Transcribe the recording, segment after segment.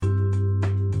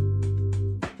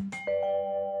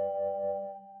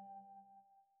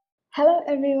Hello,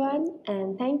 everyone,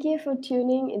 and thank you for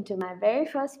tuning into my very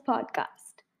first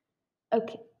podcast.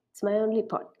 Okay, it's my only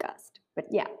podcast, but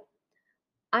yeah,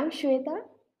 I'm Shweta.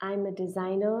 I'm a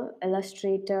designer,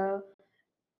 illustrator,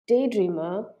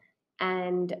 daydreamer,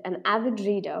 and an avid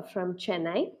reader from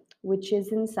Chennai, which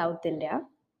is in South India.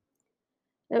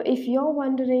 Now, if you're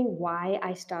wondering why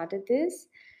I started this,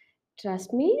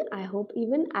 trust me, I hope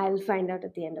even I'll find out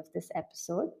at the end of this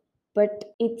episode.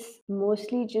 But it's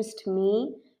mostly just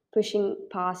me pushing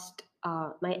past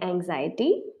my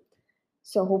anxiety.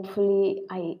 So hopefully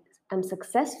I am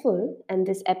successful and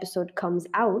this episode comes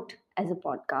out as a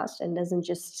podcast and doesn't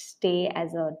just stay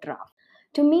as a draft.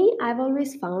 To me, I've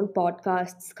always found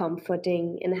podcasts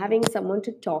comforting and having someone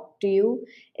to talk to you.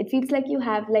 It feels like you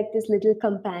have like this little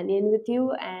companion with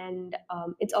you, and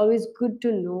it's always good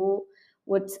to know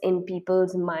what's in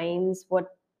people's minds,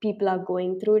 what people are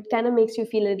going through. It kind of makes you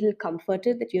feel a little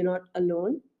comforted that you're not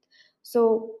alone.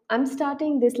 So I'm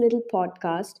starting this little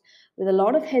podcast with a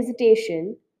lot of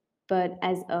hesitation, but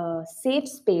as a safe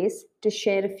space to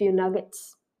share a few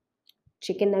nuggets,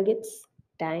 chicken nuggets,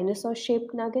 dinosaur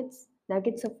shaped nuggets,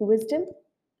 nuggets of wisdom,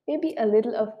 maybe a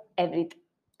little of everything.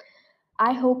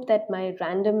 I hope that my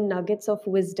random nuggets of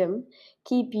wisdom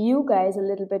keep you guys a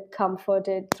little bit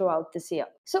comforted throughout this year.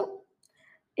 So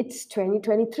it's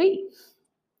 2023.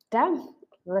 Damn,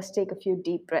 let's take a few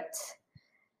deep breaths.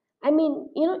 I mean,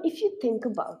 if you think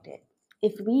about it,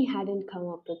 if we hadn't come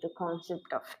up with the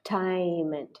concept of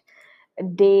time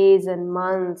and days and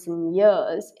months and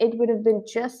years, it would have been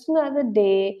just another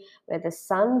day where the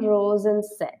sun rose and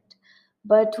set.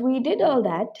 But we did all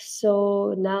that,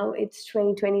 so now it's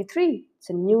 2023.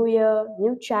 It's a new year,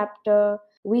 new chapter.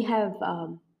 We have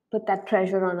put that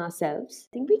pressure on ourselves.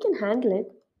 I think we can handle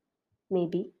it,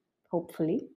 maybe,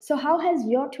 hopefully. So, how has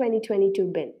your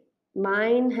 2022 been?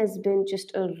 Mine has been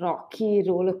just a rocky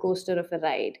roller coaster of a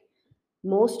ride.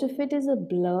 Most of it is a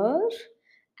blur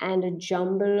and a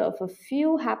jumble of a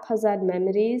few haphazard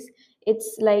memories.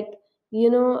 It's like, you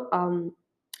know,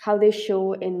 how they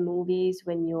show in movies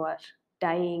when you are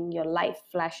dying, your life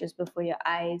flashes before your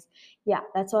eyes. Yeah,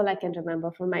 that's all I can remember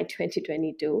from my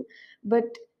 2022.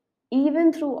 But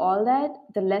even through all that,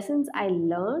 the lessons I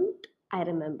learned, I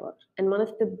remember. And one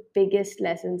of the biggest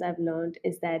lessons I've learned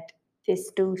is that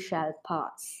this too shall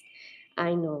pass.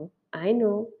 I know,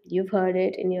 you've heard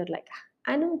it and you're like,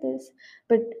 I know this.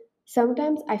 But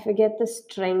sometimes I forget the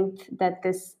strength that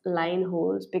this line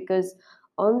holds because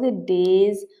on the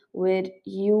days where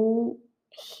you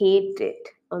hate it,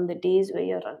 on the days where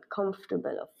you're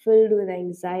uncomfortable or filled with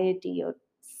anxiety or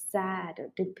sad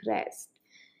or depressed,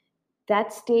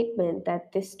 that statement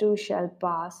that this too shall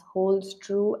pass holds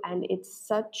true, and it's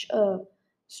such a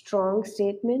strong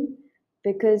statement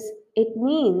because it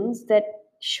means that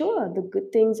sure, the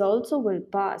good things also will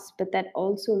pass, but that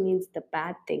also means the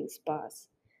bad things pass.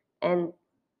 And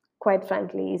quite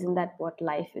frankly, isn't that what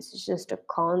life is? It's just a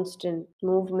constant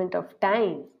movement of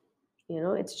time.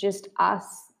 It's just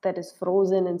us that is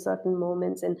frozen in certain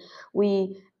moments, and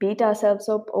we beat ourselves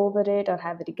up over it or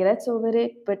have regrets over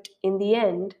it, but in the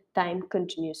end time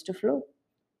continues to flow.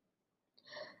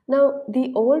 Now,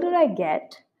 the older I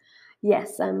get,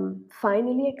 yes, I'm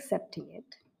finally accepting it.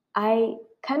 I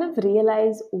kind of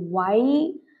realize why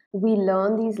we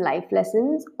learn these life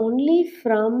lessons only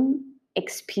from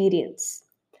experience,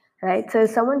 right? So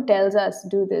if someone tells us,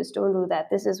 do this, don't do that,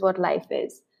 this is what life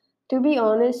is. To be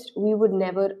honest, we would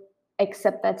never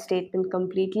accept that statement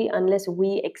completely unless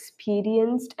we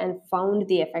experienced and found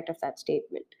the effect of that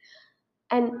statement.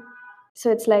 And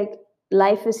so it's like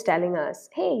life is telling us,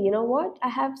 hey, you know what? I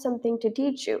have something to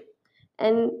teach you.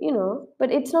 And,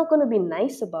 but it's not going to be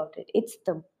nice about it. It's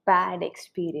the bad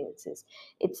experiences.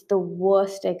 It's the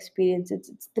worst experiences.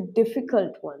 It's the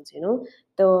difficult ones,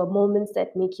 the moments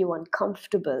that make you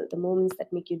uncomfortable, the moments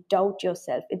that make you doubt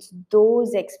yourself. It's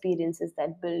those experiences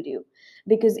that build you.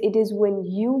 Because it is when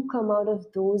you come out of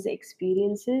those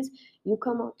experiences, you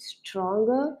come out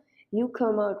stronger, you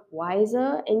come out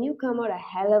wiser, and you come out a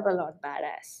hell of a lot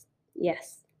badass.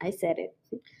 Yes, I said it.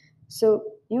 So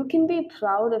you can be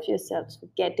proud of yourselves for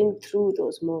getting through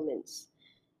those moments.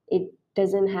 It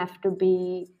doesn't have to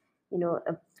be,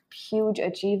 a huge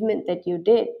achievement that you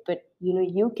did, but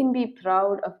you can be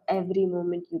proud of every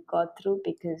moment you got through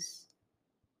because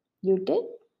you did.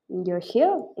 You're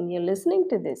here and you're listening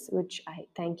to this, which I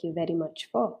thank you very much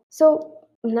for. So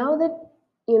now that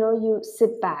you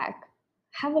sit back,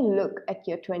 have a look at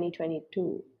your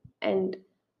 2022 and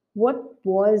what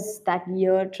was that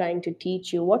year trying to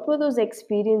teach you? What were those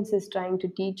experiences trying to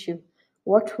teach you?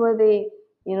 What were they,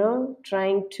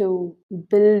 trying to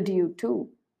build you to?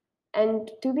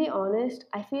 And to be honest,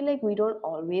 I feel like we don't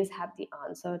always have the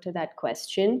answer to that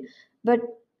question, but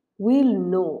we'll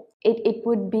know. It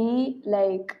would be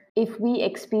like if we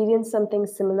experience something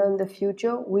similar in the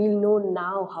future, we'll know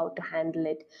now how to handle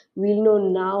it. We'll know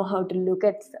now how to look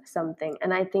at something.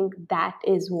 And I think that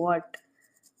is what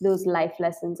those life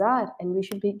lessons are, and we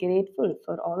should be grateful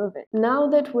for all of it. Now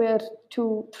that we're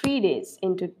 3 days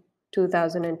into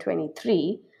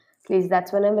 2023, please,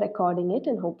 that's when I'm recording it,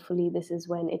 and hopefully this is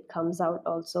when it comes out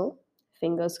also,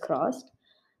 fingers crossed.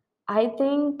 I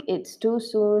think it's too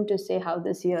soon to say how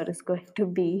this year is going to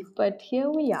be, but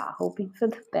here we are, hoping for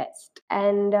the best.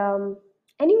 And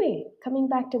anyway, coming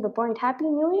back to the point, Happy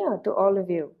New Year to all of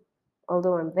you.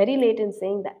 Although I'm very late in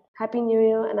saying that. Happy New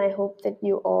Year, and I hope that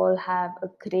you all have a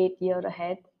great year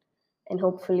ahead, and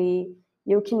hopefully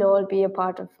you can all be a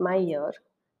part of my year.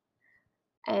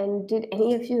 And did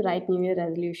any of you write New Year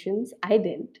resolutions? I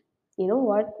didn't. You know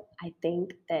what? I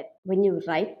think that when you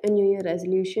write a New Year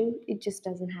resolution, it just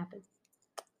doesn't happen.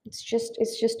 It's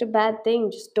just a bad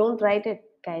thing. Just don't write it,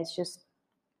 guys. Just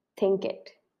think it.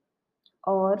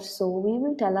 Or so we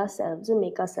will tell ourselves and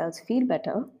make ourselves feel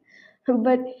better.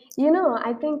 But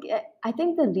I think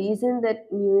the reason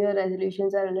that New Year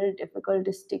resolutions are a little difficult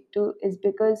to stick to is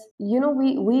because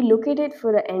we look at it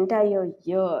for the entire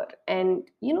year, and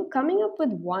coming up with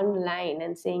one line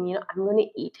and saying I'm going to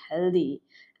eat healthy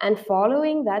and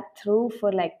following that through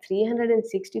for like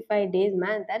 365 days,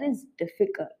 man, that is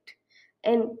difficult.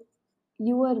 And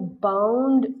you are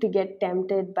bound to get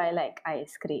tempted by like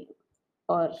ice cream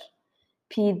or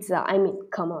pizza. I mean,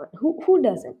 come on, who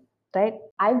doesn't, right?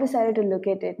 I've decided to look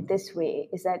at it this way: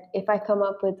 is that if I come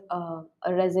up with a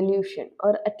resolution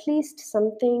or at least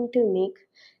something to make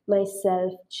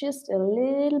myself just a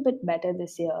little bit better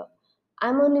this year,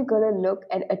 I'm only going to look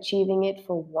at achieving it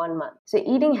for 1 month. So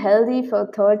eating healthy for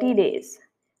 30 days,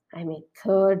 I mean,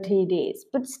 30 days,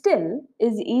 but still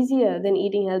is easier than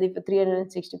eating healthy for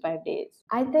 365 days.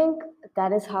 I think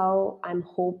that is how I'm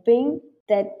hoping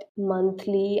that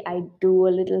monthly I do a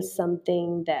little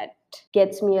something that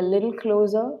gets me a little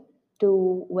closer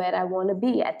to where I want to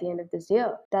be at the end of this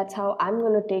year. That's how I'm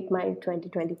going to take my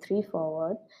 2023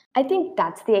 forward. I think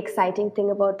that's the exciting thing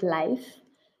about life.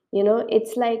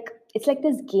 It's like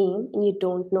this game and you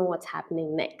don't know what's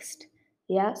happening next.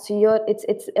 Yeah, so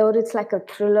it's like a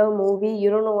thriller movie. You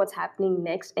don't know what's happening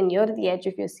next, and you're at the edge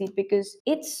of your seat because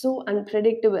it's so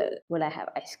unpredictable. Would I have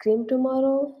ice cream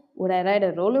tomorrow? Would I ride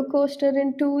a roller coaster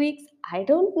in 2 weeks? I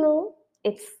don't know.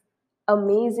 It's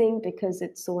amazing because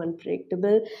it's so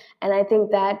unpredictable, and I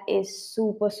think that is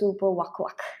super, super wak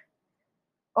wak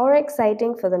or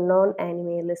exciting for the non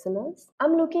anime listeners.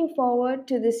 I'm looking forward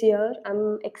to this year.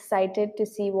 I'm excited to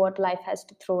see what life has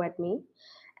to throw at me.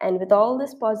 And with all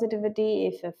this positivity,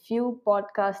 if a few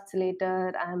podcasts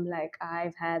later I'm like,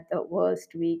 I've had the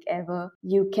worst week ever,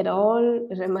 you can all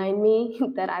remind me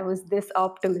that I was this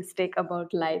optimistic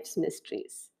about life's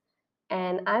mysteries.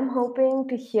 And I'm hoping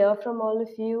to hear from all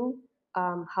of you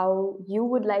how you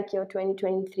would like your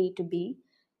 2023 to be.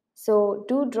 So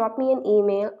do drop me an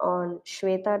email on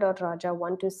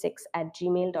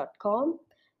shweta.raja126@gmail.com,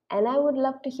 and I would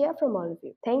love to hear from all of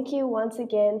you. Thank you once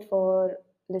again for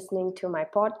listening to my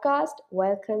podcast.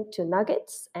 Welcome to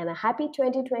Nuggets, and a happy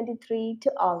 2023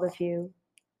 to all of you.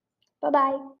 Bye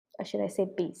bye. Or should I say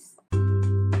peace?